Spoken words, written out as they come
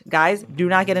guys, do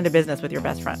not get into business with your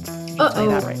best friend. I'll say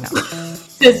that right now.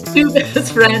 His two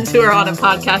best friends who are on a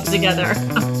podcast together.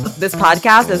 This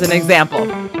podcast is an example.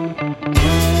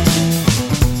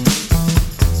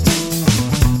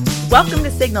 Welcome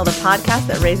to Signal, the podcast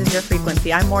that raises your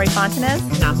frequency. I'm Maury Fontanez.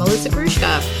 And I'm Melissa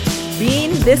Grushka.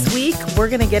 Bean, this week, we're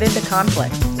going to get into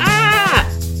conflict.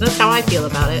 That's how I feel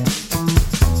about it.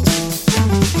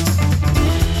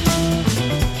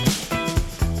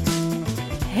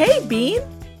 Hey, Bean.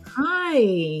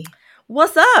 Hi.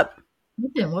 What's up?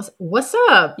 What's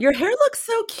up? Your hair looks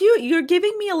so cute. You're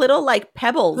giving me a little like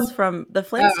pebbles from the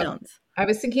Flintstones. I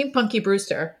was thinking Punky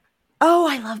Brewster. Oh,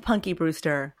 I love Punky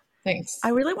Brewster. Thanks. I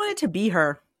really wanted to be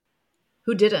her.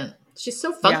 Who didn't? She's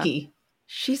so funky. Yeah.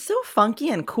 She's so funky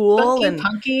and cool. Funky, and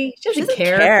punky. She doesn't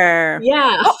care.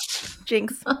 Yeah. Oh,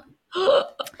 jinx.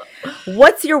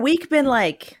 What's your week been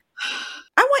like?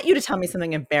 I want you to tell me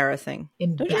something embarrassing.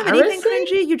 Don't you have anything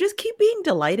cringy? You just keep being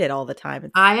delighted all the time.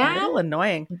 It's a little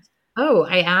annoying. Oh,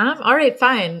 I am? All right,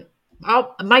 fine.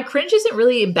 My cringe isn't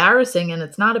really embarrassing, and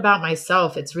it's not about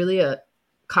myself. It's really a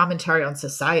commentary on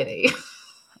society.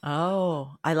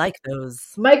 Oh, I like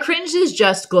those. My cringe is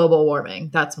just global warming.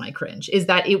 That's my cringe, is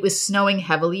that it was snowing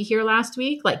heavily here last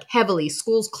week, like heavily.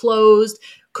 Schools closed,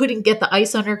 couldn't get the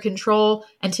ice under control.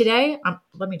 And today,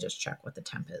 let me just check what the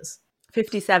temp is.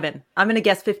 57. I'm going to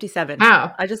guess 57.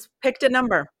 Wow. I just picked a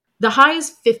number. The high is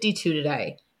 52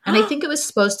 today. And I think it was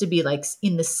supposed to be like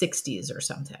in the 60s or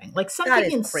something. Like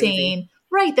something insane. Crazy.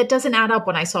 Right. That doesn't add up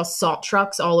when I saw salt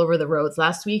trucks all over the roads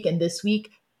last week. And this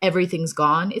week, everything's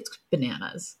gone. It's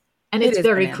bananas. And it's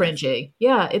very cringy.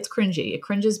 Yeah, it's cringy. It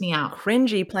cringes me out.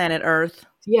 Cringy planet Earth.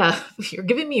 Yeah. You're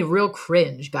giving me real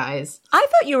cringe, guys. I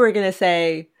thought you were going to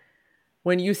say,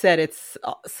 when you said it's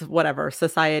whatever,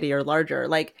 society or larger,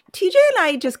 like TJ and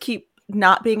I just keep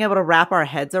not being able to wrap our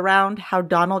heads around how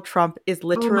Donald Trump is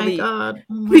literally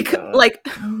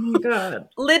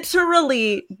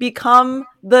literally become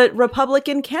the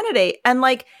Republican candidate. And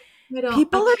like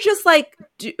people are just like,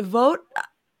 vote.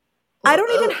 I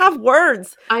don't even have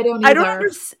words. I don't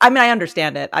I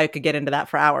understand it. I could get into that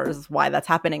for hours, why that's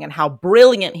happening and how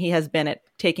brilliant he has been at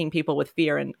taking people with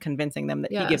fear and convincing them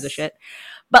that he gives a shit.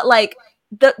 But like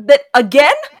that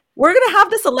again, we're going to have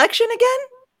this election again.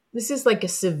 This is like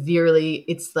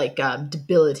it's like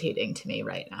debilitating to me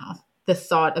right now. The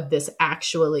thought of this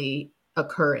actually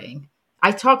occurring.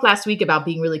 I talked last week about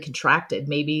being really contracted.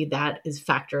 Maybe that is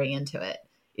factoring into it.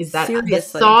 Is that Seriously. The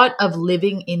thought of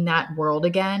living in that world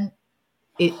again?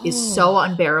 It is so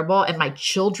unbearable. And my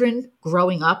children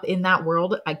growing up in that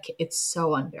world, it's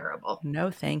so unbearable.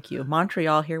 No, thank you.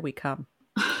 Montreal, here we come.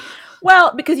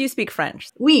 Well, because you speak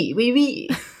French. Oui.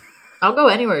 I'll go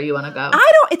anywhere you want to go.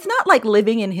 It's not like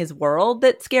living in his world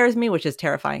that scares me, which is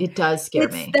terrifying. It does scare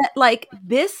me. That like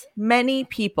this many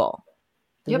people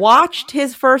watched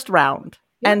his first round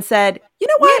and said, you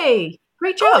know what? Yay,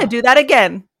 great job. I want to do that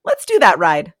again. Let's do that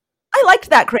ride. I liked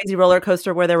that crazy roller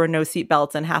coaster where there were no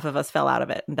seatbelts and half of us fell out of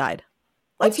it and died.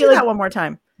 Let's do that one more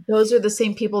time. Those are the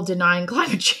same people denying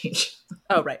climate change.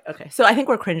 Oh, right. Okay. So I think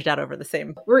we're cringed out over the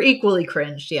same. We're equally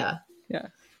cringed. Yeah. Yeah.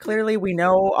 Clearly we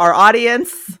know our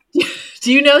audience.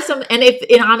 Do you know some? And if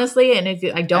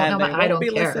I don't know, I don't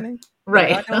care. Listening. Right.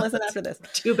 They're not going to listen after this.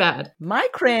 Too bad. My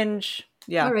cringe.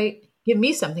 Yeah. All right. Give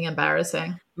me something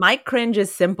embarrassing. My cringe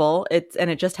is simple. It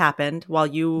just happened while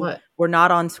you were not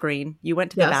on screen. You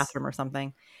went to the bathroom or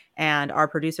something. And our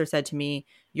producer said to me,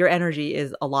 your energy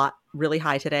is really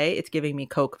high today. It's giving me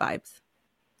Coke vibes.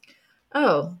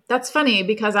 Oh, that's funny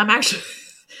because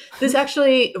this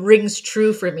actually rings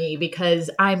true for me because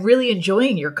I'm really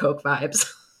enjoying your Coke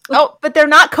vibes. Oh, but they're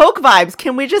not Coke vibes.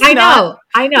 Can we just I know.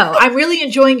 I'm really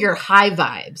enjoying your high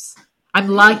vibes. I'm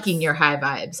liking your high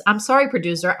vibes. I'm sorry,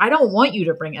 producer. I don't want you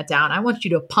to bring it down. I want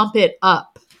you to pump it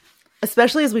up.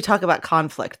 Especially as we talk about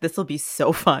conflict. This will be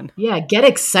so fun. Yeah, get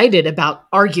excited about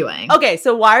arguing. Okay,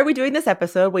 so why are we doing this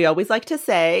episode? We always like to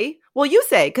say, well, you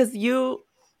say, because you...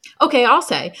 Okay, I'll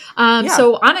say.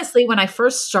 So honestly, when I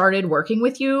first started working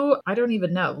with you, I don't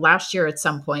even know, last year at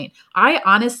some point, I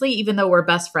honestly, even though we're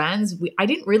best friends, I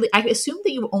assumed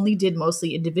that you only did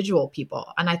mostly individual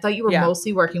people. And I thought you were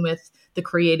mostly working with the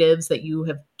creatives that you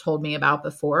have told me about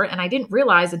before. And I didn't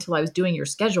realize until I was doing your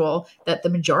schedule that the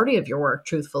majority of your work,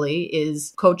 truthfully,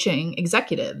 is coaching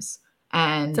executives.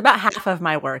 And it's about half of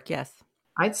my work, yes.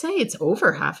 I'd say it's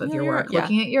over half of your work,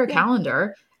 looking at your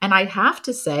calendar. And I have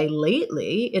to say,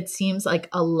 lately, it seems like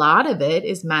a lot of it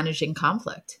is managing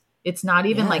conflict. It's not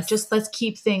even like just let's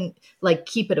keep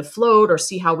it afloat or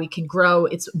see how we can grow.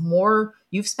 It's more,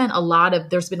 there's been a lot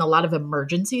of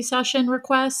emergency session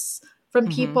requests from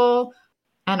people.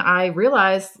 And I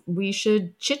realized we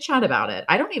should chit chat about it.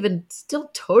 I don't even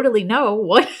still totally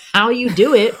know how you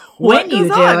do it, when you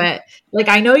do it. Like,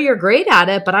 I know you're great at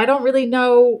it, but I don't really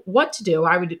know what to do.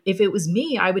 If it was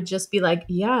me, I would just be like,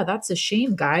 yeah, that's a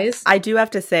shame, guys. I do have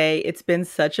to say, it's been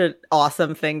such an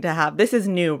awesome thing to have. This is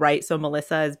new, right? So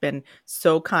Melissa has been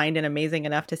so kind and amazing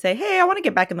enough to say, hey, I want to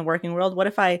get back in the working world. What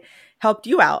if I helped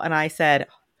you out? And I said,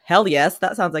 hell yes,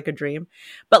 that sounds like a dream.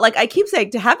 But like I keep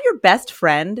saying, to have your best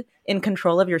friend in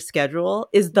control of your schedule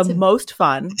is the most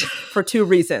fun for two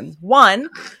reasons. One,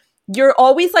 you're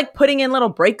always like putting in little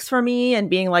breaks for me and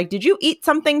being like, did you eat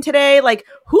something today? Like,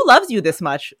 who loves you this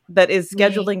much that is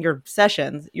scheduling your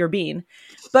sessions, your bean?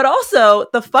 But also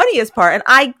the funniest part, and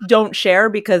I don't share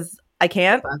because I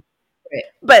can't,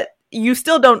 but you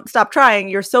still don't stop trying.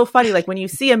 You're so funny. Like when you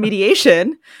see a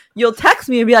mediation, you'll text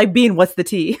me and be like, Bean, what's the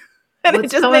tea? And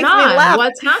what's it just makes me laugh.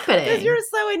 What's happening? Because you're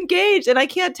so engaged and I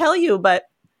can't tell you, but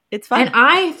it's fun. And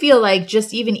I feel like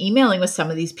just even emailing with some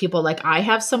of these people, like I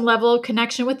have some level of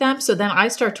connection with them. So then I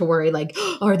start to worry, like,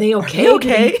 are they okay? Are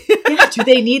they okay? Do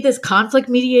they need this conflict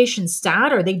mediation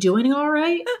stat? Are they doing all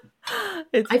right?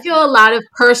 I feel a lot of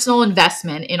personal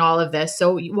investment in all of this.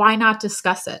 So why not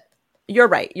discuss it? You're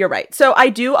right. You're right. So I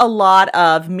do a lot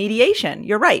of mediation.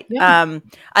 You're right. Yeah.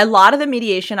 A lot of the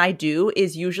mediation I do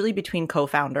is usually between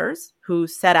co-founders who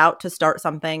set out to start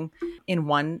something in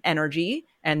one energy.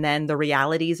 And then the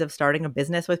realities of starting a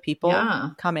business with people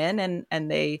come in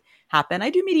and they happen. I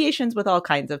do mediations with all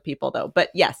kinds of people though.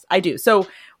 But yes, I do. So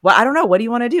I don't know. What do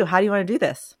you want to do? How do you want to do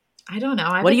this? I don't know.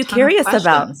 What are you curious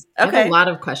about? Okay. I have a lot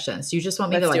of questions. You just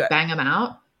want me to like bang them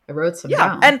out? I wrote some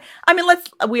down. And I mean,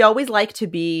 we always like to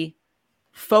be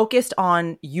focused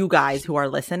on you guys who are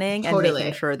listening and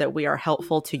making sure that we are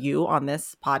helpful to you on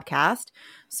this podcast.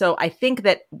 So I think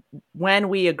that when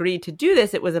we agreed to do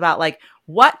this, it was about like,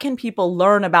 what can people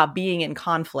learn about being in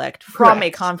conflict from a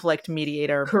conflict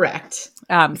mediator? Correct.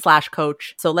 /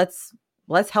 coach. So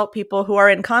let's help people who are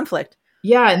in conflict.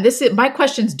 Yeah, and my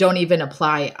questions don't even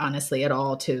apply honestly at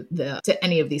all to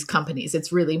any of these companies.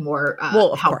 It's really more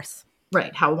of course.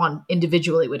 Right, how one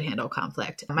individually would handle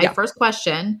conflict. My first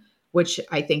question, which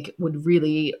I think would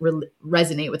really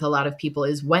resonate with a lot of people,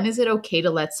 is when is it okay to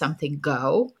let something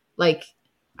go? Like,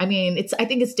 I mean, I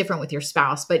think it's different with your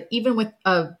spouse, but even with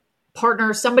a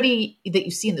partner, somebody that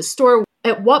you see in the store,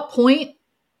 at what point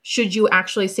should you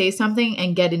actually say something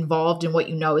and get involved in what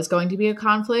you know is going to be a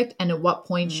conflict? And at what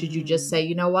point should you just say,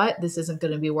 you know what, this isn't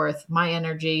going to be worth my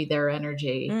energy, their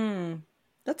energy?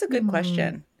 That's a good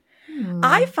question.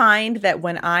 I find that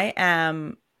when I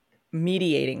am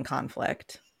mediating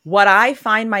conflict, what I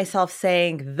find myself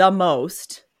saying the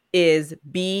most is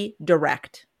be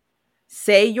direct.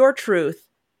 Say your truth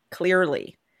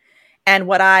clearly. And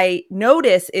what I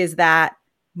notice is that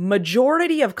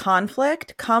majority of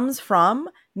conflict comes from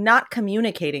not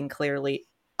communicating clearly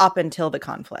up until the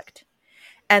conflict.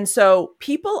 And so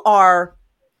people are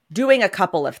doing a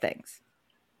couple of things.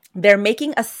 They're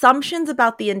making assumptions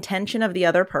about the intention of the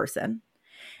other person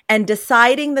and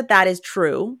deciding that that is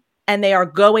true. And they are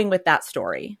going with that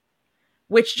story,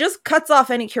 which just cuts off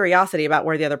any curiosity about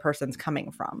where the other person's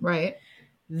coming from. Right.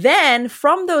 Then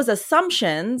from those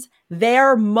assumptions,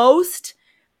 their most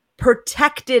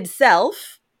protected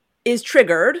self is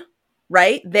triggered,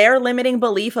 right? Their limiting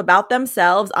belief about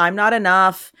themselves, I'm not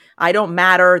enough, I don't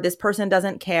matter, this person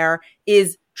doesn't care,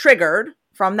 is triggered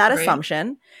from that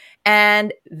assumption.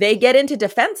 And they get into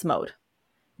defense mode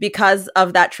because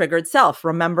of that triggered self,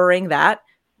 remembering that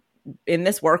in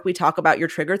this work, we talk about your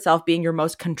triggered self being your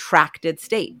most contracted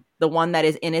state, the one that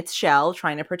is in its shell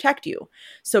trying to protect you.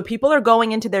 So people are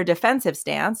going into their defensive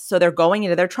stance. So they're going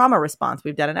into their trauma response.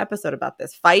 We've done an episode about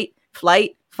this: fight,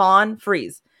 flight, fawn,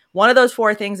 freeze. One of those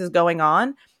four things is going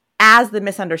on as the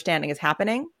misunderstanding is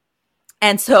happening.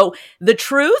 And so the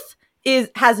truth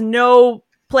has no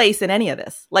place in any of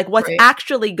this. Like what's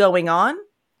actually going on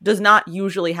does not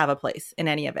usually have a place in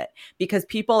any of it, because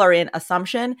people are in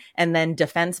assumption and then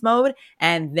defense mode.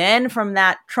 And then from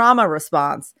that trauma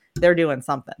response, they're doing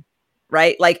something,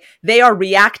 right? Like they are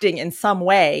reacting in some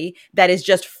way that is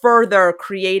just further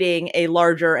creating a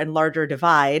larger and larger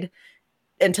divide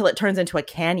until it turns into a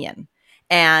canyon.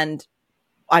 And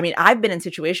I mean, I've been in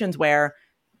situations where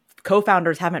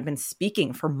co-founders haven't been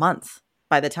speaking for months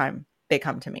by the time they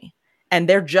come to me. And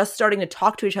they're just starting to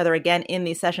talk to each other again in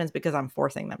these sessions because I'm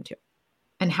forcing them to.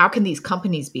 And how can these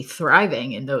companies be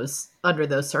thriving under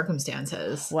those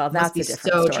circumstances? Well, that's a different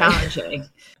story. Challenging.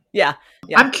 Yeah.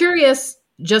 I'm curious,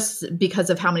 just because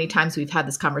of how many times we've had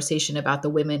this conversation about the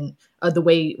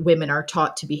way women are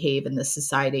taught to behave in this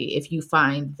society. If you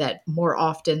find that more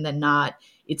often than not,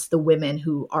 it's the women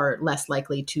who are less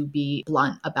likely to be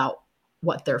blunt about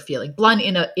what they're feeling. Blunt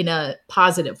in a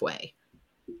positive way.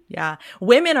 Yeah.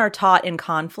 Women are taught in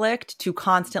conflict to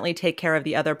constantly take care of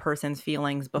the other person's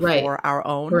feelings before our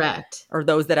own. Correct. Or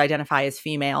those that identify as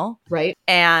female. Right.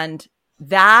 And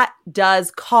that does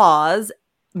cause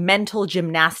mental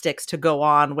gymnastics to go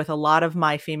on with a lot of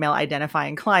my female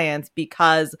identifying clients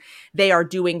because they are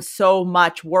doing so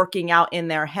much working out in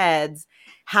their heads.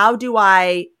 How do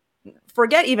I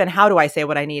forget even how do I say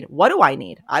what I need? What do I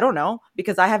need? I don't know,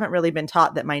 because I haven't really been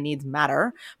taught that my needs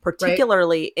matter,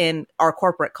 particularly in our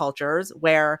corporate cultures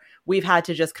where we've had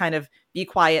to just kind of be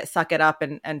quiet, suck it up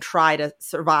and try to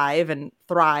survive and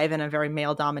thrive in a very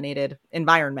male dominated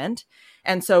environment.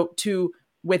 And so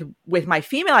with my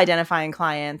female identifying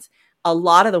clients, a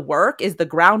lot of the work is the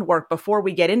groundwork before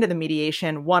we get into the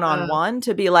mediation one-on-one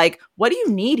to be like, what do you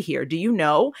need here? Do you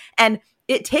know? And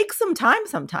it takes some time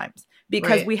sometimes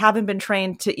because we haven't been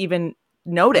trained to even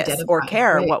notice or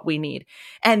care what we need.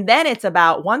 And then it's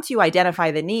about once you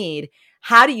identify the need,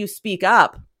 how do you speak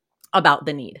up about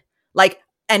the need? Like,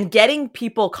 and getting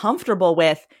people comfortable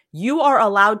with you are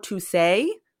allowed to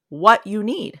say what you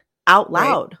need out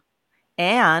loud.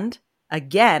 And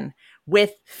again,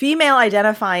 with female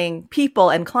identifying people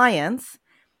and clients,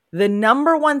 the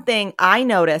number one thing I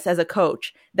notice as a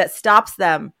coach that stops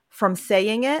them from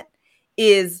saying it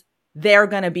is they're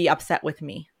going to be upset with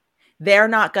me. They're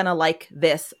not going to like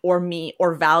this or me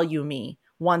or value me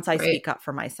once I speak up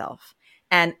for myself.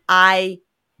 And I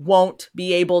won't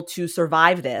be able to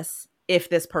survive this if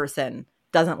this person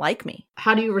doesn't like me.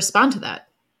 How do you respond to that?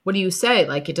 What do you say?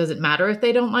 Like, it doesn't matter if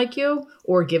they don't like you,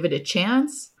 or give it a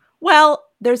chance? Well,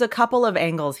 there's a couple of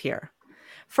angles here.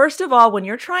 First of all, when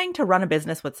you're trying to run a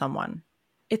business with someone,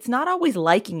 it's not always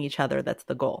liking each other that's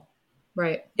the goal.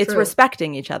 Right. It's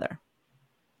respecting each other.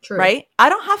 True. Right? I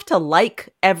don't have to like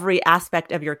every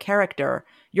aspect of your character.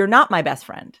 You're not my best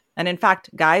friend. And in fact,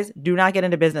 guys, do not get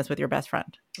into business with your best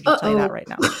friend. I'll just tell you that right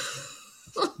now.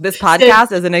 This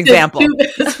podcast is an example. Two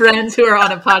best friends who are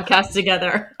on a podcast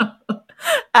together.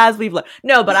 As we've learned.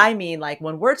 No, but I mean, like,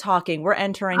 when we're talking, we're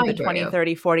entering the 20,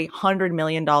 30, 40, $100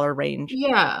 million range.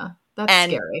 Yeah, that's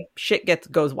and scary.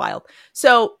 Shit goes wild.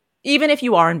 So even if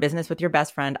you are in business with your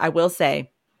best friend, I will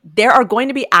say there are going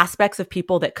to be aspects of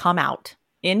people that come out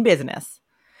in business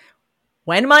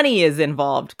when money is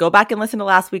involved. Go back and listen to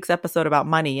last week's episode about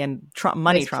money and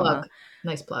money trauma.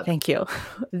 Nice plug. Thank you.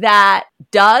 That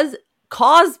does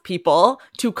cause people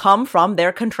to come from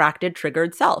their contracted,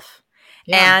 triggered self.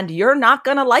 Yeah. And you're not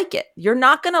going to like it. You're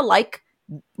not going to like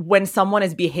when someone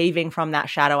is behaving from that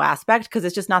shadow aspect because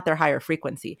it's just not their higher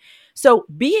frequency. So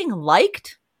being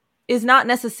liked is not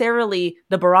necessarily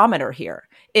the barometer here.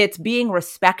 It's being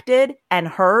respected and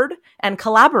heard and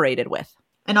collaborated with.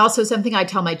 And also something I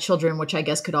tell my children, which I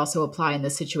guess could also apply in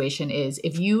this situation, is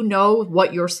if you know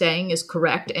what you're saying is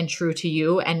correct and true to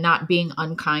you and not being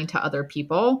unkind to other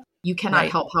people, you cannot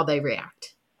help how they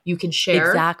react. You can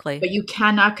share, but you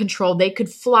cannot control. They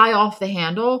could fly off the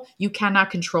handle. You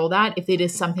cannot control that. If it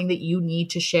is something that you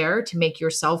need to share to make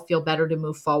yourself feel better to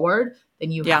move forward,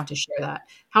 then you have to share that.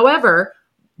 However,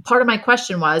 part of my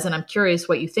question was, and I'm curious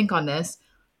what you think on this,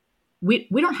 we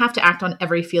don't have to act on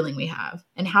every feeling we have.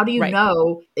 And how do you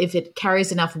know if it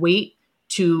carries enough weight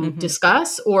to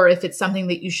discuss, or if it's something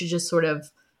that you should just sort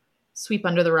of sweep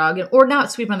under the rug, or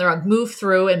not sweep under the rug, move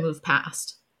through and move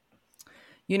past?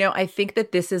 You know, I think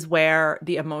that this is where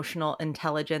the emotional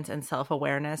intelligence and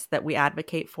self-awareness that we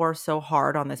advocate for so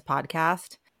hard on this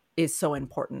podcast is so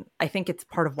important. I think it's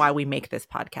part of why we make this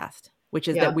podcast, which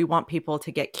is that we want people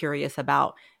to get curious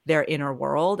about their inner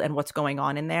world and what's going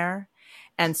on in there.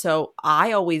 And so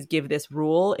I always give this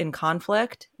rule in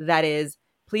conflict that is,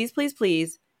 please, please,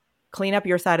 please clean up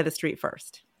your side of the street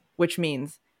first, which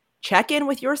means check in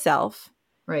with yourself,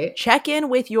 check in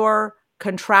with your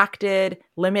contracted,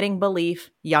 limiting belief,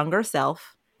 younger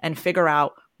self, and figure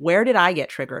out, where did I get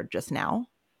triggered just now?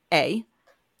 A,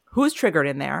 who's triggered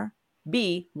in there?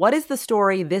 B, what is the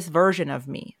story this version of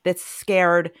me, this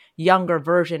scared, younger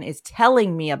version is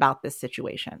telling me about this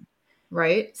situation?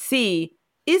 C,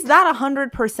 is that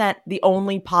 100% the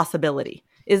only possibility?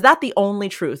 Is that the only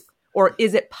truth? Or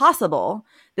is it possible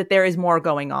that there is more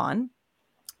going on?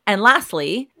 And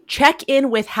lastly, check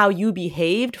in with how you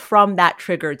behaved from that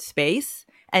triggered space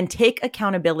and take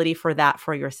accountability for that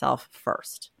for yourself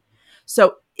first.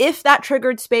 So if that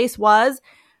triggered space was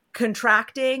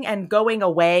contracting and going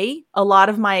away, a lot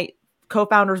of my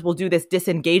co-founders will do this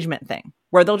disengagement thing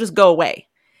where they'll just go away.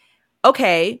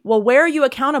 Okay, well, where are you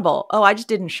accountable? Oh, I just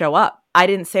didn't show up. I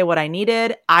didn't say what I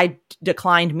needed. I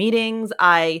declined meetings.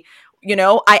 I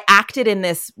acted in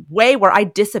this way where I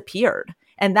disappeared.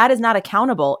 And that is not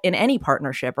accountable in any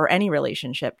partnership or any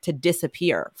relationship to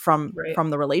disappear from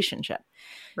the relationship.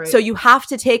 Right. So you have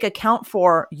to take account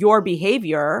for your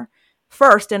behavior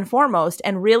first and foremost,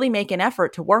 and really make an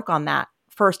effort to work on that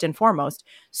first and foremost,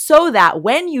 so that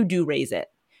when you do raise it,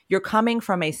 you're coming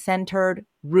from a centered,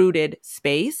 rooted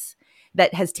space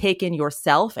that has taken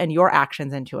yourself and your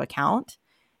actions into account.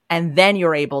 And then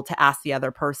you're able to ask the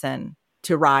other person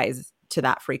to rise to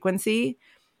that frequency.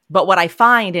 But what I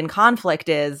find in conflict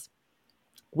is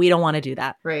we don't want to do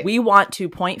that. Right. We want to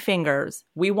point fingers.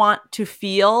 We want to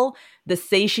feel the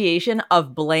satiation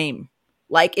of blame.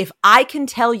 Like, if I can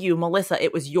tell you, Melissa,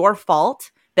 it was your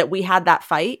fault that we had that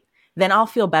fight, then I'll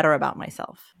feel better about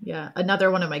myself. Yeah. Another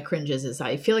one of my cringes is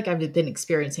I feel like I've been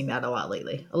experiencing that a lot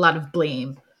lately. A lot of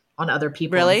blame on other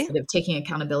people instead of taking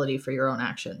accountability for your own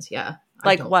actions. Yeah.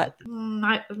 Like what?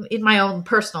 In my own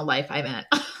personal life, I meant.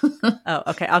 Oh,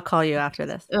 okay. I'll call you after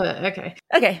this. Okay.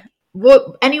 Okay.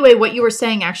 Well, anyway, what you were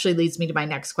saying actually leads me to my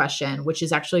next question, which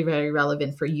is actually very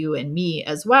relevant for you and me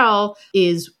as well,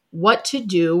 is what to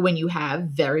do when you have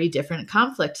very different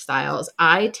conflict styles.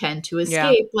 I tend to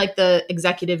escape, like the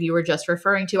executive you were just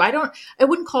referring to. I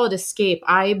wouldn't call it escape.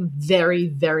 I'm very,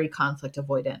 very conflict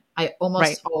avoidant. I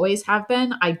almost always have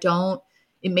been.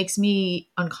 It makes me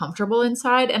uncomfortable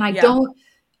inside. And I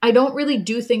don't really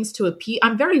do things to appease.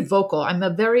 I'm very vocal. I'm a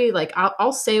very, like,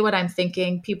 I'll say what I'm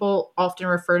thinking. People often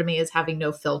refer to me as having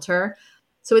no filter.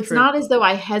 So it's not as though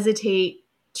I hesitate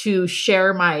to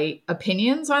share my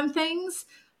opinions on things,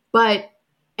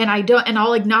 and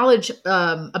I'll acknowledge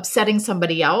upsetting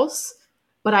somebody else,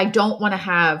 but I don't want to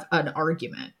have an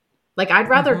argument. Like, I'd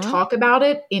rather talk about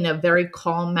it in a very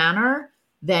calm manner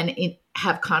than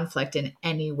have conflict in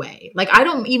any way. Like, I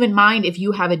don't even mind if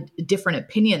you have a different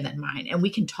opinion than mine, and we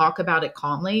can talk about it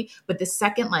calmly. But the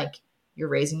second, like, you're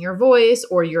raising your voice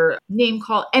or your name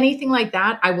call, anything like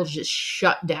that, I will just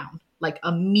shut down, like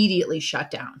immediately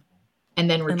shut down and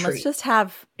then retreat. And let's just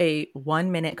have a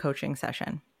 1-minute coaching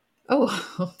session.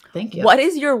 Oh, thank you. What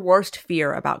is your worst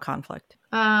fear about conflict?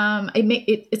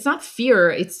 It's not fear.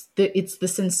 It's the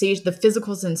sensation, the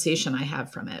physical sensation I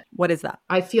have from it. What is that?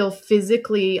 I feel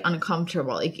physically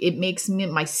uncomfortable. It makes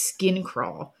my skin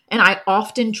crawl. And I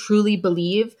often truly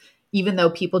believe, even though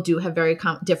people do have very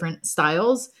different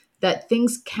styles, that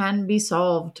things can be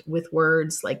solved with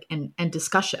words, like, and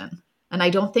discussion. And I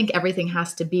don't think everything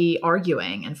has to be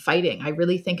arguing and fighting. I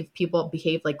really think if people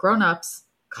behave like grown-ups,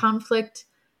 conflict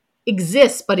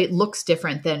exists, but it looks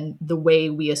different than the way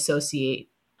we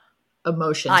associate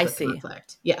emotions with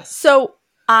conflict. Yes. So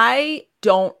I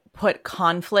don't put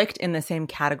conflict in the same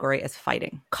category as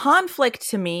fighting. Conflict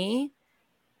to me,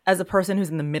 as a person who's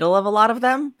in the middle of a lot of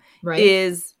them,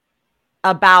 is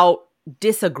about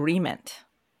disagreement.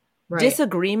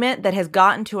 Disagreement that has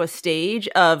gotten to a stage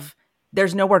of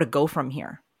there's nowhere to go from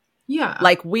here. Yeah.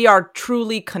 Like, we are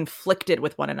truly conflicted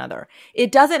with one another.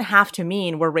 It doesn't have to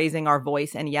mean we're raising our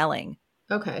voice and yelling.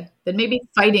 Okay. Then maybe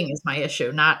fighting is my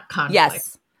issue, not conflict.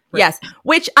 Yes. Yes.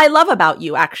 Which I love about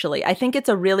you, actually. I think it's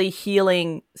a really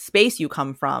healing space you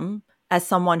come from as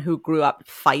someone who grew up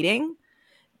fighting.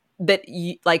 That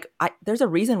there's a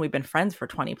reason we've been friends for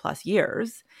 20 plus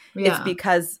years. Yeah. It's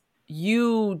because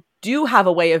you do have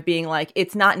a way of being like,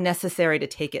 it's not necessary to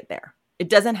take it there. It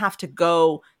doesn't have to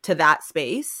go to that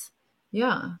space.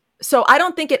 Yeah. So I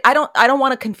don't think I don't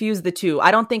want to confuse the two.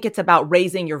 I don't think it's about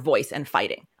raising your voice and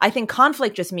fighting. I think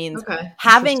conflict just means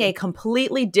having a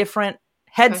completely different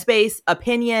headspace,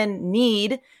 opinion,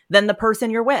 need than the person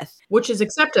you're with. Which is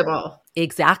acceptable.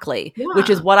 Exactly. Yeah. Which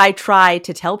is what I try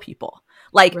to tell people.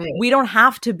 Like, we don't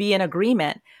have to be in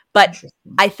agreement. But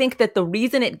I think that the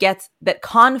reason that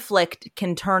conflict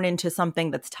can turn into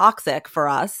something that's toxic for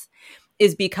us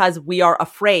is because we are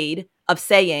afraid of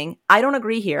saying, I don't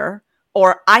agree here,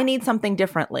 or I need something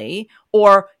differently,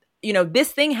 or,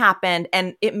 this thing happened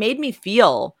and it made me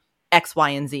feel X, Y,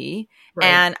 and Z,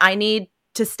 and I need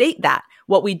to state that.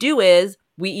 What we do is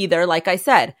we either, like I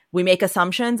said, we make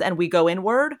assumptions and we go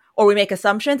inward, or we make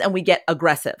assumptions and we get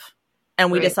aggressive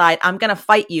and we decide, I'm going to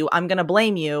fight you, I'm going to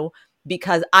blame you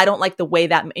because I don't like the way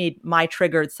that made my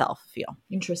triggered self feel.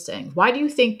 Interesting. Why do you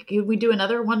think, we do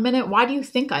another 1 minute? Why do you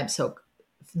think I'm so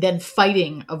then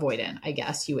fighting avoidant, I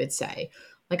guess you would say?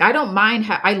 Like, I don't mind.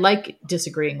 I like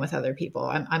disagreeing with other people.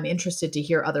 I'm interested to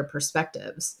hear other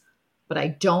perspectives, but I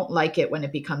don't like it when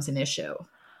it becomes an issue.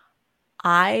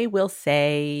 I will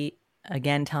say,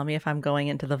 again, tell me if I'm going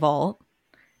into the vault.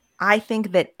 I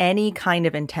think that any kind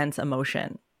of intense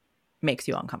emotion makes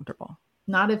you uncomfortable.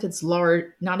 Not if it's large,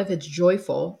 not if it's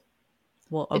joyful.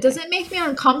 Well, It doesn't make me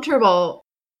uncomfortable.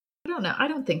 I don't know. I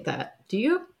don't think that. Do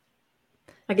you?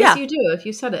 I guess you do if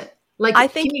you said it. Like, I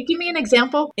think, can you give me an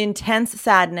example? Intense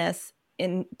sadness,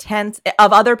 intense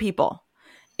of other people,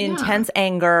 intense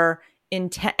anger,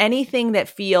 anything that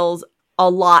feels a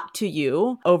lot to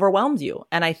you overwhelms you.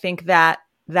 And I think that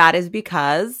is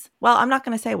because, well, I'm not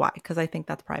going to say why, because I think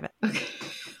that's private. Okay.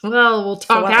 Well, we'll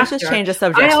talk after. Let's just change the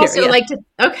subject. I also like to,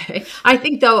 okay. I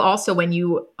think though, also when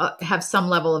you have some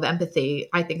level of empathy,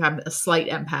 I think I'm a slight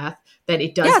empath, that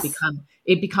it does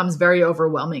becomes very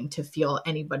overwhelming to feel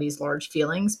anybody's large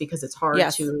feelings, because it's hard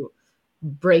to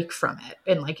break from it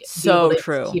and like so be able to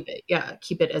true.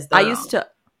 Keep it as their own.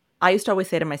 I used to always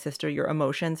say to my sister, your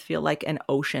emotions feel like an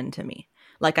ocean to me.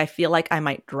 Like I feel like I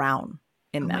might drown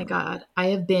in them. Oh my God. I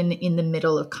have been in the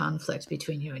middle of conflict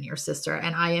between you and your sister,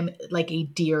 and I am like a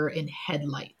deer in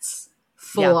headlights,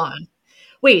 full on.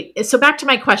 Wait, so back to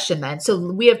my question then.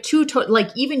 So we have two, like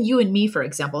even you and me, for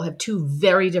example, have two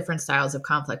very different styles of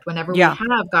conflict. Whenever we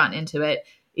have gotten into it,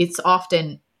 it's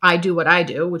often I do what I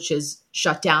do, which is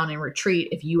shut down and retreat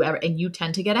if you ever, and you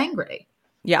tend to get angry.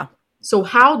 Yeah. So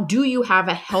how do you have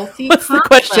a healthy What's conflict? The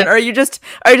question? Are you just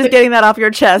getting that off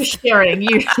your chest? Sharing.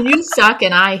 You suck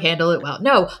and I handle it well.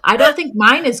 No, I don't think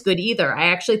mine is good either. I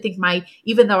actually think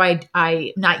even though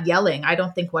I not yelling, I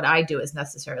don't think what I do is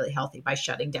necessarily healthy by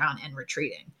shutting down and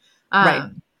retreating.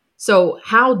 Right. So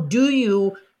how do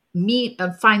you meet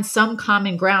and find some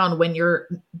common ground when your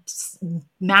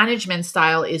management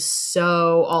style is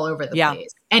so all over the place?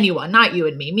 Anyone, not you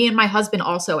and me. Me and my husband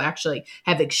also actually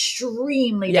have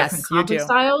extremely different conflict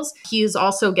styles. He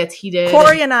also gets heated.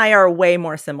 Corey and I are way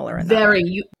more similar in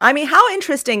that. I mean, how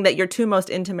interesting that your two most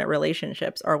intimate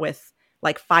relationships are with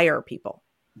like fire people.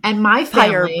 And my family,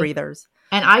 fire breathers.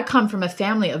 And I come from a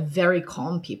family of very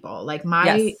calm people. Like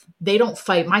they don't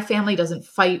fight. My family doesn't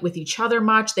fight with each other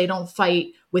much. They don't fight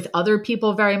with other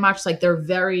people very much. Like they're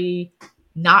very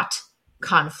not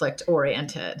conflict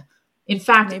oriented. In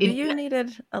fact, maybe you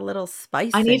needed a little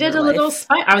spice. I needed a little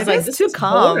spice. I was like, this is too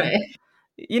calm. Boring.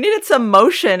 You needed some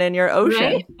motion in your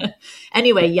ocean. Right?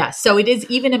 Anyway, yes. So it is,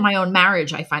 even in my own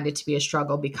marriage, I find it to be a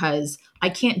struggle because I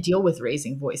can't deal with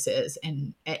raising voices,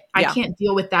 and I can't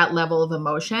deal with that level of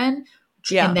emotion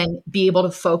and then be able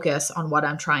to focus on what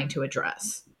I'm trying to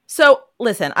address. So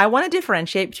listen, I want to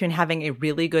differentiate between having a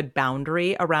really good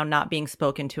boundary around not being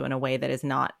spoken to in a way that is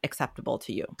not acceptable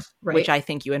to you, which I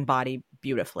think you embody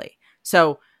beautifully.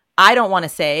 So I don't want to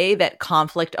say that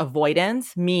conflict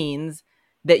avoidance means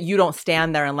that you don't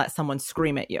stand there and let someone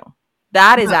scream at you.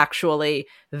 That is actually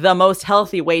the most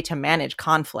healthy way to manage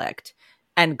conflict,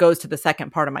 and goes to the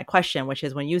second part of my question, which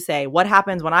is when you say, what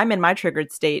happens when I'm in my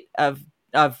triggered state of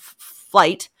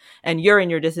flight and you're in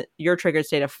your triggered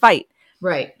state of fight?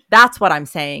 Right. That's what I'm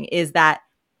saying, is that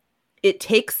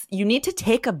you need to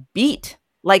take a beat.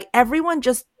 Like everyone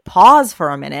just pause for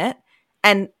a minute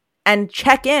and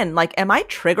check in. Like, am I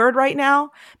triggered right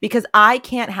now? Because I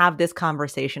can't have this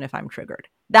conversation if I'm triggered.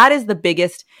 That is the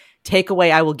biggest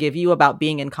takeaway I will give you about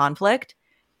being in conflict.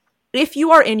 If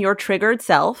you are in your triggered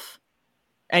self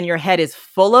and your head is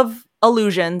full of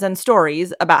illusions and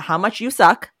stories about how much you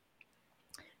suck,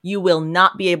 you will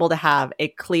not be able to have a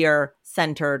clear,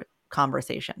 centered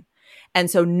conversation. And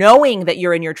so knowing that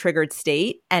you're in your triggered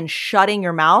state and shutting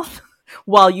your mouth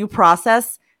while you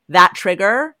process that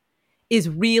trigger is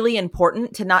really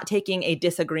important to not taking a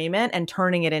disagreement and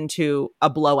turning it into a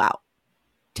blowout.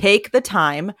 Take the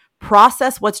time,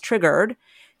 process what's triggered,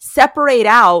 separate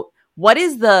out what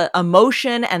is the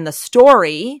emotion and the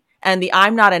story and the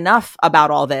I'm not enough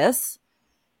about all this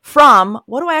from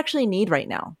what do I actually need right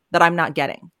now that I'm not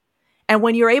getting. And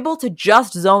when you're able to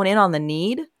just zone in on the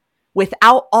need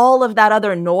without all of that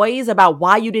other noise about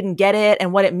why you didn't get it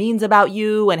and what it means about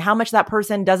you and how much that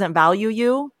person doesn't value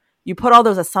you, you put all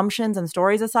those assumptions and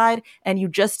stories aside and you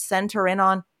just center in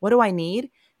on what do I need?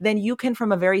 Then you can,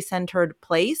 from a very centered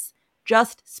place,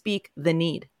 just speak the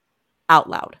need out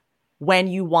loud when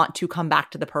you want to come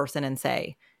back to the person and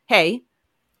say, hey,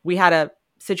 we had a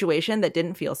situation that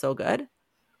didn't feel so good.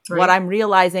 Right. What I'm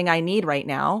realizing I need right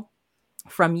now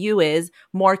from you is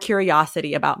more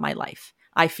curiosity about my life.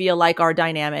 I feel like our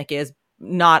dynamic is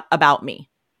not about me.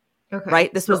 Okay.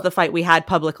 Right? This was the fight we had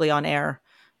publicly on air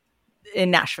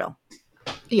in Nashville.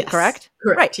 Yes. Correct?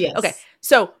 Right. Yes. Okay.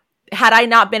 So had I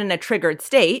not been in a triggered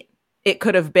state, it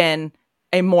could have been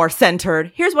a more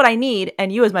centered, here's what I need.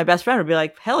 And you as my best friend would be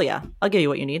like, hell yeah, I'll give you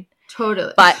what you need.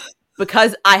 Totally. But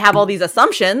because I have all these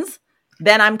assumptions,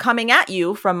 then I'm coming at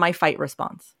you from my fight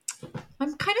response.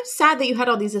 I'm kind of sad that you had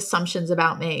all these assumptions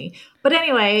about me. But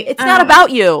anyway. It's not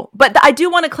about you. But I do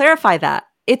want to clarify that.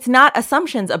 It's not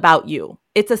assumptions about you.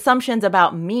 It's assumptions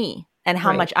about me and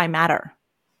how much I matter.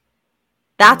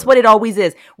 That's what it always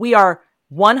is. We are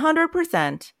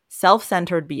 100%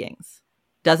 self-centered beings.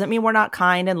 Doesn't mean we're not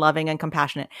kind and loving and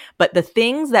compassionate. But the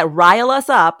things that rile us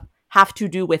up have to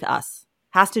do with us,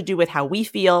 has to do with how we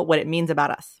feel, what it means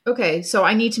about us. Okay, so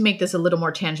I need to make this a little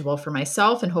more tangible for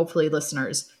myself and hopefully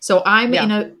listeners. So I'm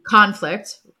in a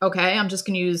conflict. Okay, I'm just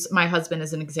going to use my husband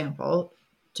as an example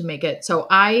to make it. So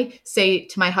I say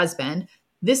to my husband,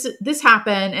 this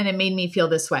happened and it made me feel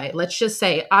this way. Let's just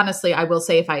say, honestly, I will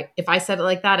say if I said it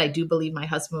like that, I do believe my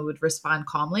husband would respond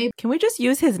calmly. Can we just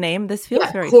use his name? This feels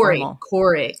very formal.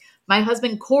 Corey. My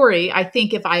husband, Corey, I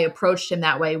think if I approached him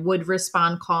that way, would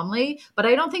respond calmly, but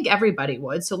I don't think everybody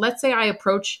would. So let's say I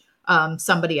approach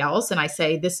somebody else and I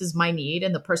say, this is my need.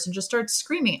 And the person just starts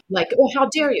screaming like, oh, how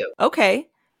dare you? Okay.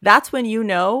 That's when you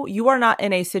know you are not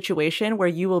in a situation where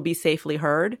you will be safely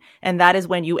heard. And that is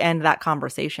when you end that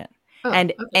conversation.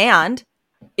 And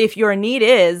if your need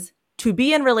is to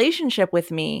be in relationship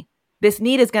with me, this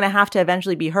need is going to have to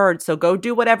eventually be heard. So go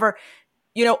do whatever,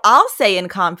 I'll say in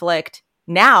conflict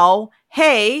now,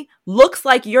 hey, looks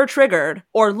like you're triggered,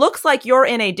 or looks like you're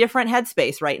in a different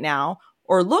headspace right now,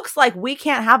 or looks like we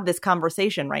can't have this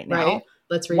conversation right now. Right.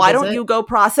 Let's revisit. Why don't you go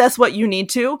process what you need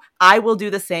to? I will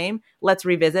do the same. Let's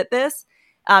revisit this.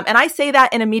 And I say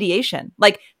that in a mediation.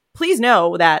 Like, please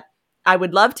know that I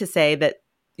would love to say that,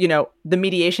 the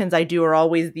mediations I do are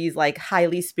always these like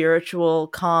highly spiritual,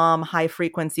 calm, high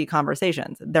frequency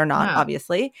conversations. They're not,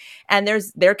 obviously. And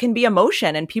there can be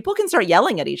emotion and people can start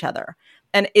yelling at each other.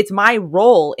 And it's my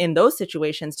role in those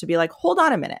situations to be like, hold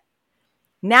on a minute.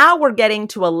 Now we're getting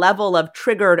to a level of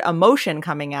triggered emotion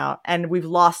coming out and we've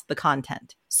lost the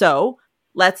content. So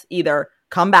let's either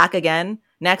come back again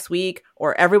next week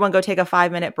or everyone go take a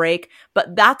 5-minute break.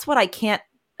 But that's what I can't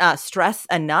stress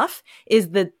enough is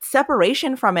the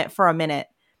separation from it for a minute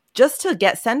just to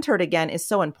get centered again is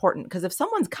so important. Because if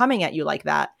someone's coming at you like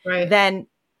that, then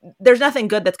there's nothing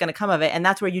good that's going to come of it. And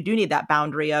that's where you do need that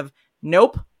boundary of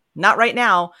nope, not right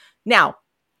now. Now,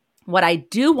 what I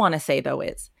do want to say though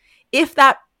is if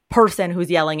that person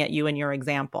who's yelling at you in your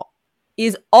example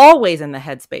is always in the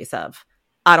headspace of,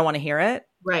 I don't want to hear it.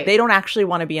 Right. They don't actually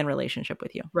want to be in relationship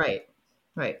with you. Right.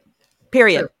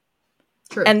 Period.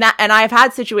 True. And I've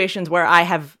had situations where I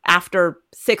have, after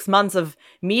 6 months of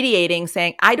mediating,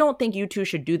 saying, I don't think you two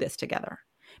should do this together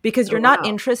because you're not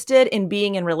interested in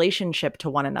being in relationship to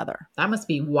one another. That must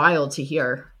be wild to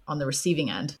hear on the receiving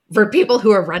end for people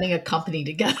who are running a company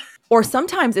together. Or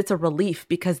sometimes it's a relief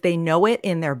because they know it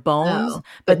in their bones,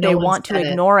 but they want to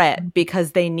ignore it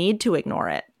because they need to ignore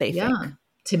it, they think.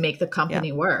 To make the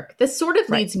company work. This sort of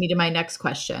leads me to my next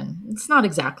question. It's not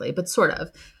exactly, but sort of.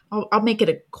 I'll make it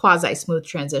a quasi-smooth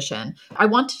transition. I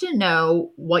wanted to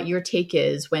know what your take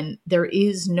is when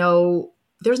there's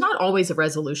not always a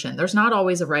resolution. There's not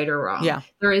always a right or wrong. Yeah.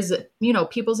 There is,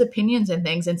 people's opinions and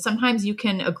things. And sometimes you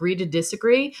can agree to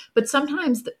disagree, but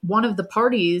sometimes one of the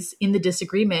parties in the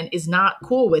disagreement is not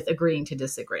cool with agreeing to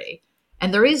disagree.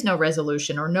 And there is no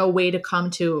resolution or no way to come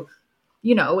to,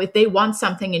 if they want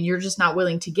something and you're just not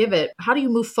willing to give it, how do you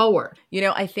move forward?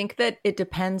 I think that it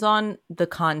depends on the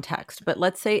context, but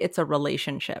let's say it's a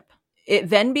relationship.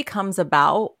 It then becomes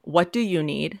about what do you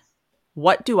need?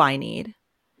 What do I need?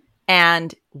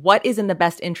 And what is in the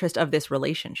best interest of this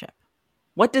relationship?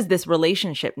 What does this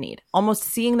relationship need? Almost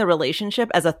seeing the relationship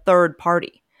as a third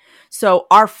party. So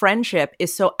our friendship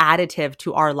is so additive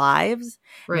to our lives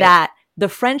that the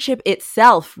friendship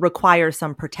itself requires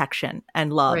some protection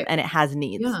and love and it has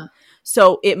needs. Yeah.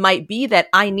 So it might be that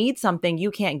I need something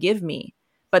you can't give me,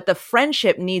 but the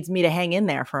friendship needs me to hang in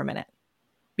there for a minute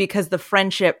because the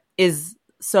friendship is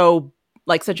so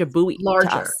like such a buoy larger.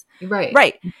 To us.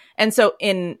 Right. And so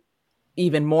in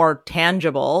even more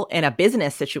tangible in a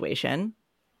business situation,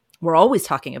 we're always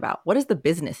talking about what does the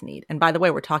business need? And by the way,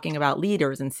 we're talking about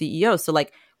leaders and CEOs. So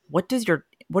like, what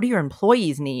do your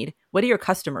employees need? What do your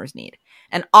customers need?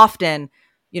 And often,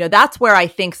 that's where I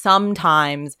think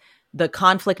sometimes the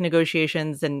conflict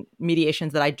negotiations and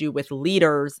mediations that I do with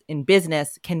leaders in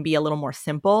business can be a little more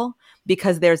simple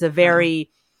because there's a very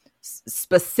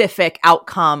specific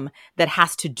outcome that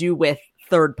has to do with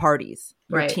third parties,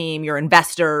 your team, your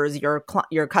investors, your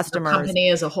customers, the company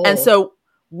as a whole. And so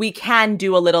we can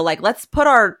do a little like, let's put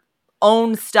our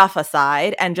own stuff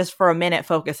aside and just for a minute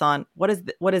focus on what is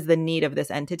the need of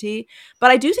this entity. But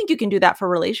I do think you can do that for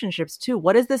relationships too.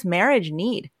 What does this marriage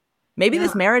need? Maybe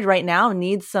this marriage right now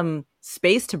needs some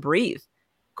space to breathe.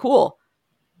 Cool.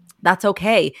 That's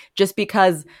okay. Just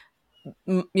because,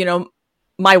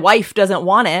 my wife doesn't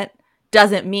want it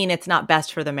doesn't mean it's not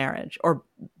best for the marriage or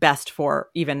best for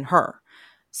even her.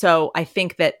 So I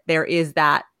think that there is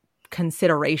that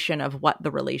consideration of what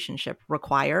the relationship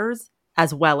requires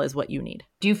as well as what you need.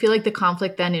 Do you feel like the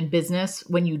conflict then in business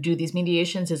when you do these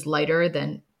mediations is lighter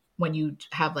than when you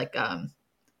have like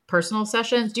personal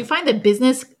sessions? Do you find the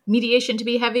business mediation to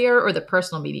be heavier or the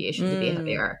personal mediation to be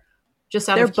heavier? Just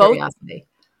out of curiosity.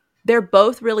 They're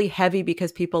both really heavy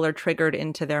because people are triggered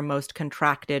into their most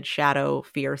contracted shadow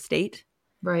fear state.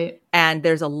 Right. And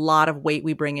there's a lot of weight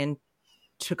we bring in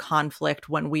to conflict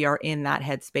when we are in that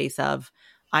headspace of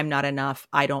I'm not enough,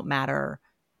 I don't matter,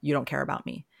 you don't care about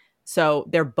me. So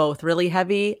they're both really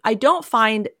heavy. I don't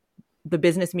find the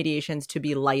business mediations to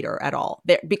be lighter at all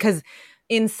because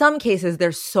in some cases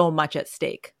there's so much at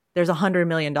stake. There's $100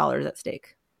 million at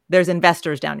stake. There's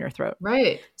investors down your throat.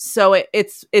 Right. So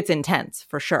it's intense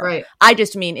for sure. Right. I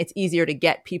just mean it's easier to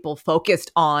get people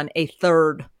focused on a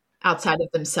third outside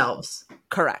of themselves.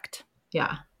 Correct.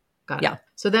 Yeah. Got it.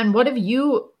 So then what have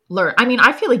you learned? I mean,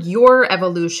 I feel like your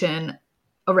evolution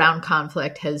around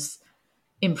conflict has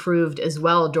improved as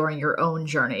well during your own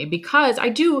journey, because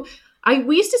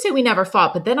we used to say we never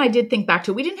fought, but then I did think back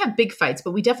to, we didn't have big fights,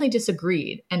 but we definitely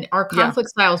disagreed. And our conflict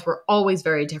styles were always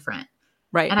very different.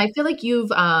 Right. And I feel like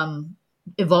you've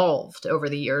evolved over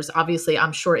the years. Obviously,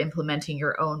 I'm sure implementing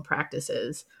your own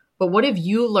practices. But what have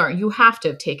you learned? You have to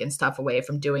have taken stuff away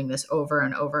from doing this over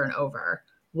and over and over.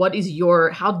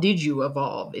 How did you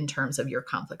evolve in terms of your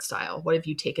conflict style? What have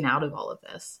you taken out of all of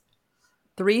this?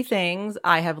 3 things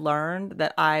I have learned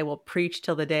that I will preach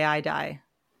till the day I die.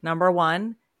 Number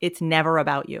 1, it's never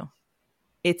about you.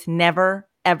 It's never,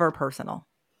 ever personal.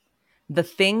 The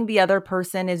thing the other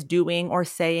person is doing or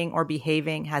saying or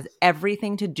behaving has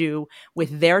everything to do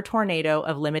with their tornado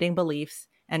of limiting beliefs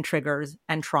and triggers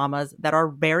and traumas that are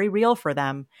very real for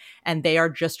them. And they are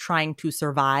just trying to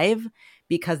survive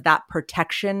because that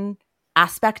protection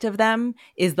aspect of them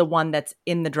is the one that's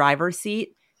in the driver's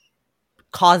seat,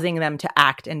 causing them to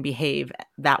act and behave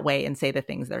that way and say the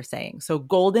things they're saying. So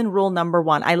golden rule number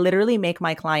 1, I literally make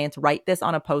my clients write this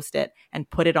on a Post-it and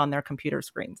put it on their computer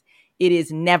screens. It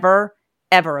is never,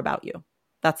 ever about you.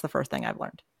 That's the first thing I've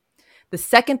learned. The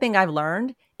second thing I've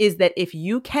learned is that if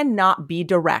you cannot be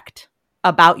direct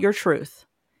about your truth,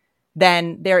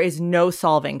 then there is no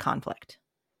solving conflict.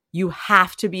 You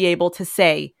have to be able to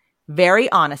say very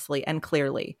honestly and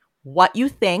clearly what you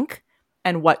think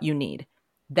and what you need.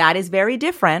 That is very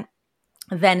different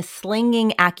than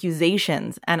slinging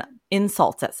accusations and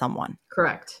insults at someone.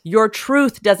 Correct. Your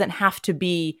truth doesn't have to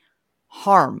be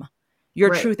harm.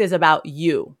 Your truth is about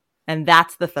you. And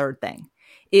that's the third thing,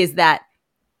 is that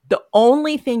the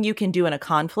only thing you can do in a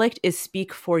conflict is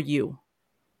speak for you.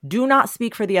 Do not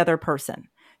speak for the other person.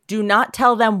 Do not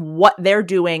tell them what they're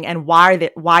doing and why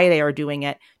they are doing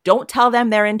it. Don't tell them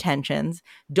their intentions.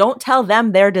 Don't tell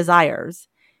them their desires.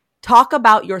 Talk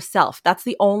about yourself. That's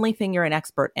the only thing you're an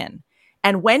expert in.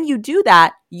 And when you do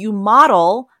that, you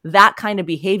model that kind of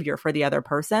behavior for the other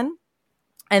person.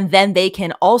 And then they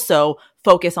can also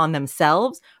focus on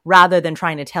themselves rather than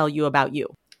trying to tell you about you.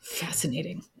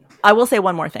 Fascinating. I will say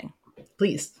one more thing.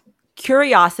 Please.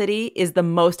 Curiosity is the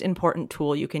most important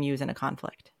tool you can use in a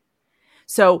conflict.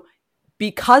 So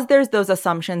because there's those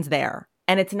assumptions there,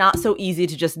 and it's not so easy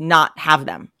to just not have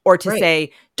them or to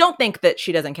say, don't think that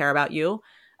she doesn't care about you.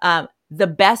 The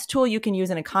best tool you can use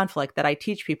in a conflict that I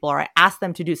teach people, or I ask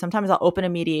them to do, sometimes I'll open a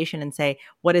mediation and say,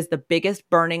 what is the biggest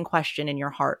burning question in your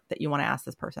heart that you want to ask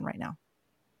this person right now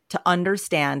to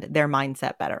understand their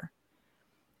mindset better?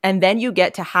 And then you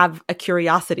get to have a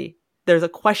curiosity. There's a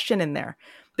question in there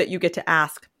that you get to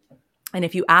ask. And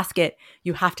if you ask it,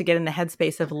 you have to get in the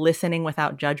headspace of listening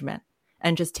without judgment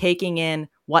and just taking in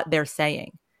what they're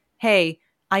saying. Hey,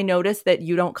 I noticed that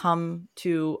you don't come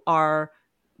to our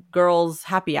girls'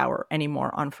 happy hour anymore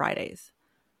on Fridays.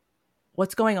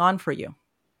 What's going on for you?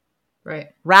 Right.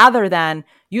 Rather than,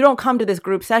 you don't come to this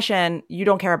group session, you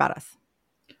don't care about us.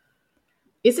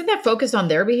 Isn't that focused on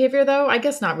their behavior though? I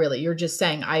guess not really. You're just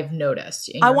saying, I've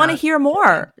noticed. I want to hear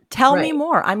more. Tell me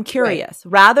more. I'm curious.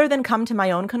 Rather than come to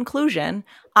my own conclusion,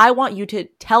 I want you to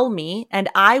tell me and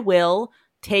I will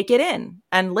take it in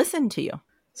and listen to you.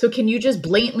 So can you just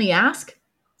blatantly ask?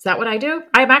 Is that what I do?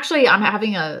 I'm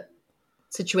having a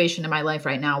situation in my life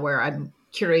right now where I'm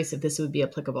curious if this would be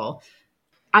applicable.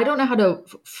 I don't know how to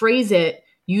phrase it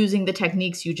using the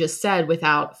techniques you just said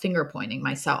without finger pointing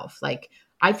myself. Like,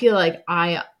 I feel like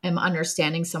I am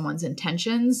understanding someone's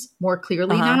intentions more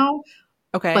clearly now.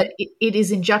 Okay. But it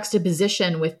is in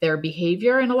juxtaposition with their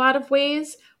behavior in a lot of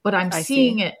ways. But I'm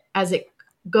seeing it as it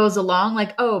goes along,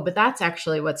 like, oh, but that's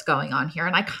actually what's going on here.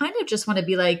 And I kind of just want to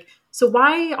be like, so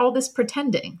why all this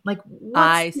pretending? Like,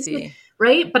 I see.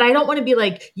 Right? But I don't want to be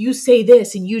like, you say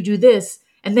this and you do this,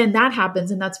 and then that happens.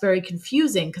 And that's very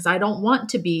confusing because I don't want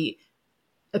to be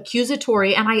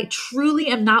accusatory. And I truly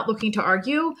am not looking to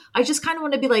argue. I just kind of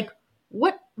want to be like,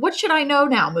 what should I know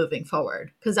now moving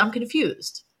forward? Because I'm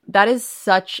confused. That is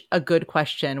such a good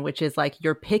question, which is like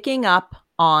you're picking up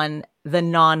on the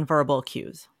nonverbal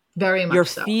cues. Very much you're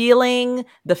so. feeling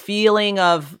the feeling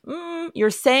of you're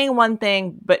saying one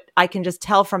thing, but I can just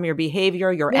tell from your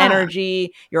behavior, your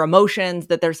energy, your emotions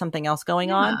that there's something else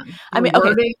going on. I mean,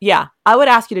 okay, yeah, I would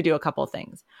ask you to do a couple of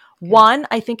things. Okay. One,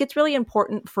 I think it's really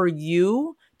important for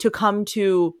you to come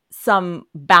to some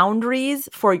boundaries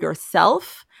for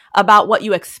yourself about what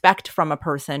you expect from a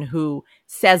person who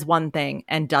says one thing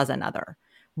and does another,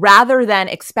 rather than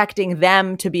expecting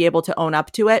them to be able to own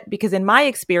up to it. Because in my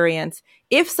experience,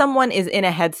 if someone is in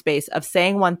a headspace of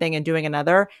saying one thing and doing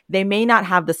another, they may not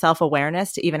have the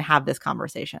self-awareness to even have this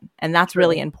conversation. And that's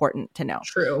really important to know.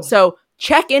 True. So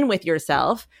check in with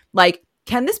yourself. Like,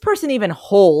 can this person even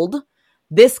hold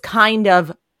this kind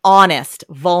of honest,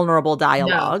 vulnerable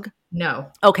dialogue?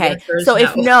 No. Okay. So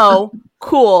if no,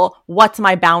 cool. What's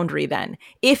my boundary then?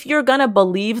 If you're going to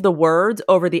believe the words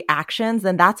over the actions,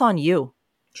 then that's on you.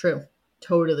 True.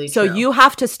 Totally so true. You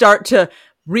have to start to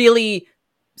really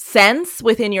sense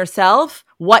within yourself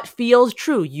what feels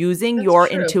true using your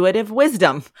intuitive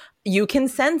wisdom. You can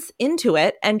sense into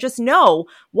it and just know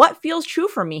what feels true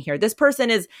for me here. This person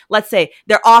is, let's say,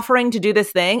 they're offering to do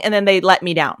this thing and then they let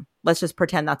me down. Let's just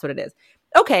pretend that's what it is.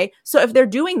 Okay. So if they're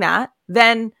doing that,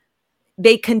 then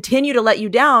they continue to let you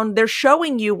down. They're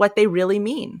showing you what they really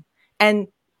mean. And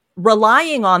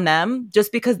relying on them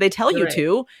just because they tell you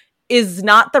to is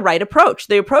not the right approach.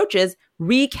 The approach is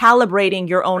recalibrating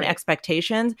your own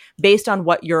expectations based on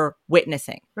what you're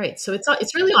witnessing. Right. So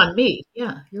it's really on me.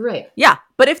 Yeah, you're right. Yeah.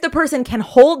 But if the person can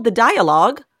hold the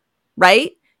dialogue,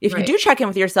 right? If you do check in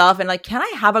with yourself and like, can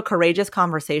I have a courageous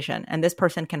conversation? And this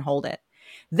person can hold it.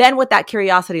 Then what that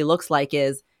curiosity looks like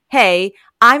is, hey,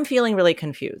 I'm feeling really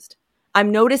confused.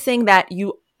 I'm noticing that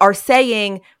you are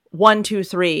saying 1, 2,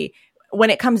 3. When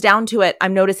it comes down to it,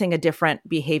 I'm noticing a different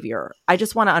behavior. I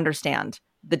just want to understand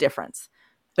the difference.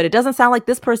 But it doesn't sound like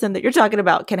this person that you're talking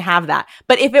about can have that.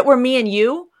 But if it were me and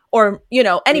you, or, you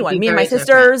know, anyone, me and my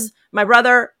sisters, my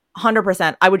brother,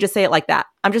 100%, I would just say it like that.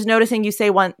 I'm just noticing you say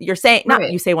one, you're saying, not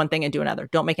you say one thing and do another.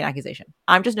 Don't make an accusation.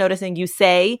 I'm just noticing you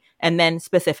say, and then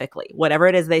specifically, whatever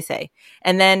it is they say.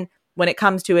 And then when it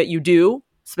comes to it, you do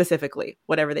specifically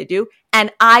whatever they do.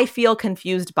 And I feel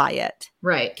confused by it.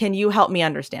 Right. Can you help me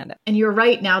understand it? And you're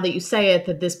right now that you say it,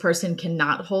 that this person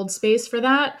cannot hold space for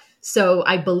that. So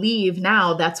I believe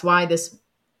now that's why this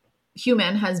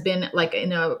human has been like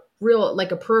in a real,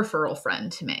 like a peripheral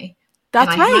friend to me.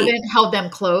 That's and I haven't held them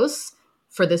close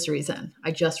for this reason.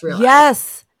 I just realized.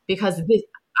 Yes. Because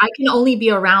I can only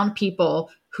be around people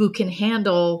who can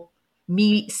handle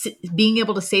me being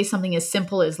able to say something as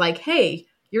simple as like, hey,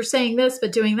 you're saying this,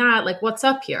 but doing that, like, what's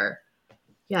up here?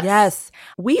 Yes.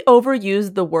 We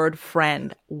overuse the word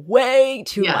friend way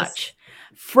too much.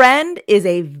 Friend is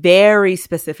a very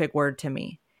specific word to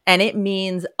me, and it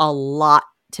means a lot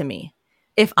to me.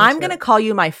 If I'm going to call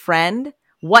you my friend,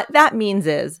 what that means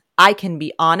is I can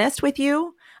be honest with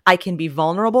you. I can be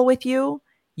vulnerable with you.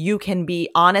 You can be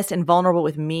honest and vulnerable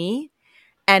with me.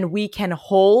 And we can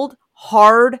hold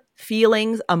hard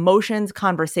feelings, emotions,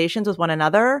 conversations with one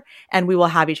another, and we will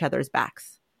have each other's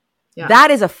backs. Yeah.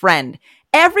 That is a friend.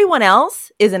 Everyone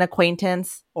else is an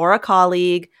acquaintance or a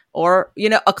colleague or, you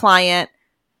know, a client.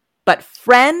 But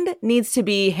friend needs to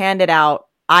be handed out,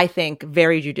 I think,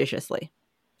 very judiciously.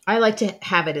 I like to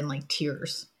have it in like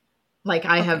tiers. Like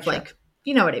I have like,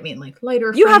 you know what I mean? Like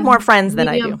lighter You have more friends than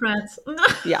I do. Friends.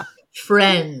 Yeah.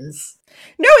 Friends.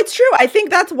 No, it's true. I think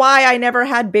that's why I never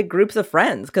had big groups of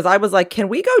friends, because I was like, can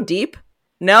we go deep?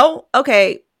 No?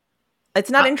 Okay.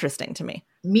 It's not interesting to me.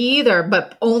 Me either,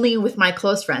 but only with my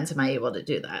close friends am I able to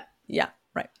do that. Yeah,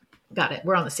 right. Got it.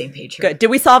 We're on the same page here. Good. Did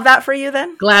we solve that for you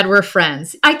then? Glad we're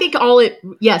friends. I think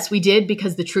yes, we did,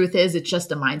 because the truth is it's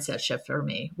just a mindset shift for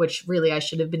me, which really I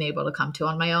should have been able to come to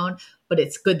on my own. But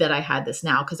it's good that I had this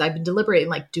now, because I've been deliberating,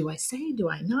 like, do I say, do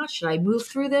I not? Should I move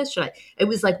through this? It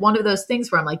was like one of those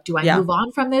things where I'm like, do I move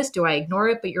on from this? Do I ignore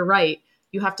it? But you're right.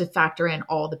 You have to factor in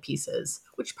all the pieces,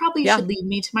 which probably should lead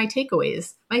me to my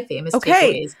takeaways, my famous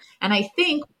takeaways. And I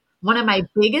think one of my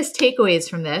biggest takeaways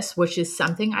from this, which is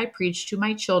something I preach to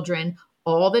my children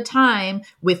all the time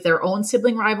with their own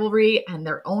sibling rivalry and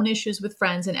their own issues with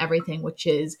friends and everything, which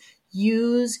is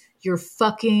use your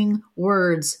fucking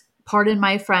words. Pardon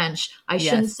my French. I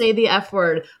shouldn't say the F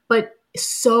word, but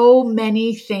so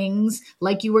many things,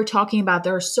 like you were talking about,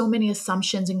 there are so many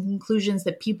assumptions and conclusions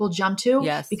that people jump to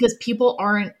because people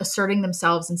aren't asserting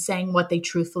themselves and saying what they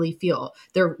truthfully feel.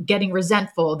 They're getting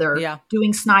resentful. They're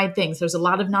doing snide things. There's a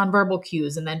lot of nonverbal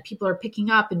cues, and then people are picking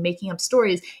up and making up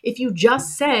stories. If you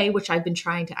just say, which I've been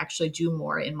trying to actually do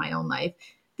more in my own life,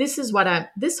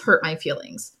 this hurt my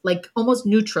feelings, like almost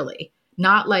neutrally,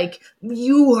 not like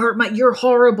you're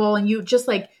horrible. And you just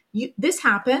like, this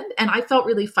happened and I felt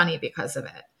really funny because of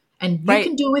it. And you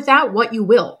can do with that what you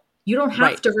will. You don't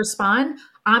have to respond.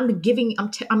 I'm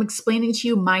explaining to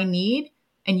you my need,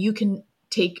 and you can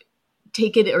take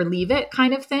it or leave it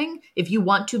kind of thing. If you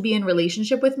want to be in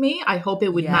relationship with me, I hope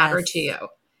it would matter to you.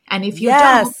 And if you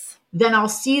don't, then I'll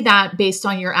see that based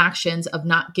on your actions of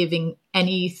not giving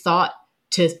any thought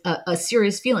to a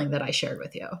serious feeling that I shared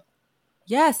with you.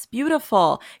 Yes,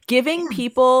 beautiful. Giving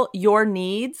people your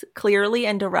needs clearly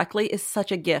and directly is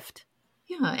such a gift.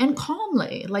 Yeah, and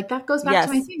calmly. Like that goes back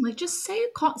to my thing. Like just say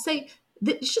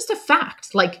it's just a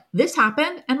fact. Like this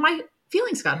happened and my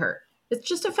feelings got hurt. It's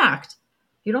just a fact.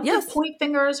 You don't have to point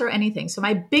fingers or anything. So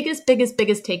my biggest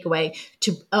takeaway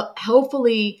to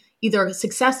hopefully either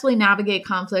successfully navigate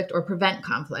conflict or prevent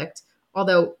conflict,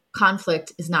 although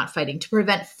conflict is not fighting, to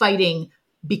prevent fighting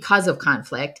because of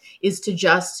conflict, is to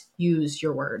just use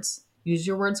your words. Use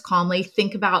your words calmly.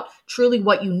 Think about truly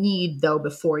what you need, though,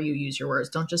 before you use your words.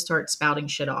 Don't just start spouting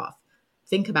shit off.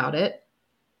 Think about it,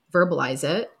 verbalize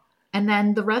it, and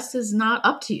then the rest is not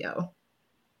up to you.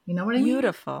 You know what I mean?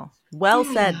 Beautiful. Well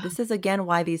said. This is, again,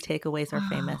 why these takeaways are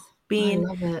famous. Bean, I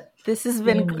love it. This has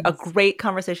been a great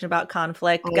conversation about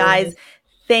conflict. Guys,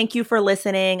 thank you for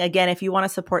listening. Again, if you want to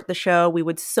support the show, we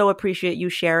would so appreciate you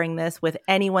sharing this with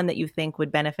anyone that you think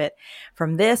would benefit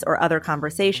from this or other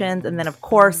conversations. And then, of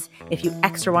course, if you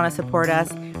extra want to support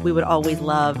us, we would always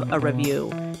love a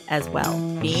review as well.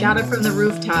 Bean? Shout it from the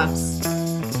rooftops.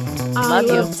 Love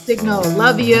you. Signal.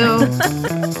 Love you.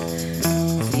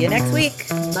 See you next week.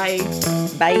 Bye.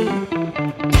 Bye.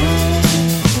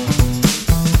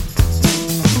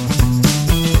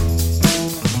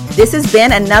 This has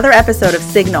been another episode of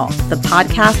Signal, the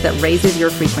podcast that raises your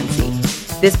frequency.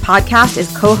 This podcast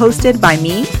is co-hosted by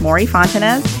me, Maury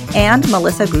Fontanez, and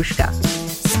Melissa Grushka.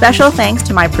 Special thanks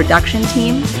to my production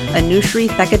team, Anushri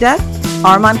Thekade,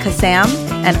 Arman Kassam,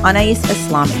 and Anais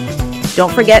Islami.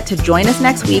 Don't forget to join us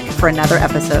next week for another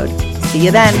episode. See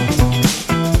you then.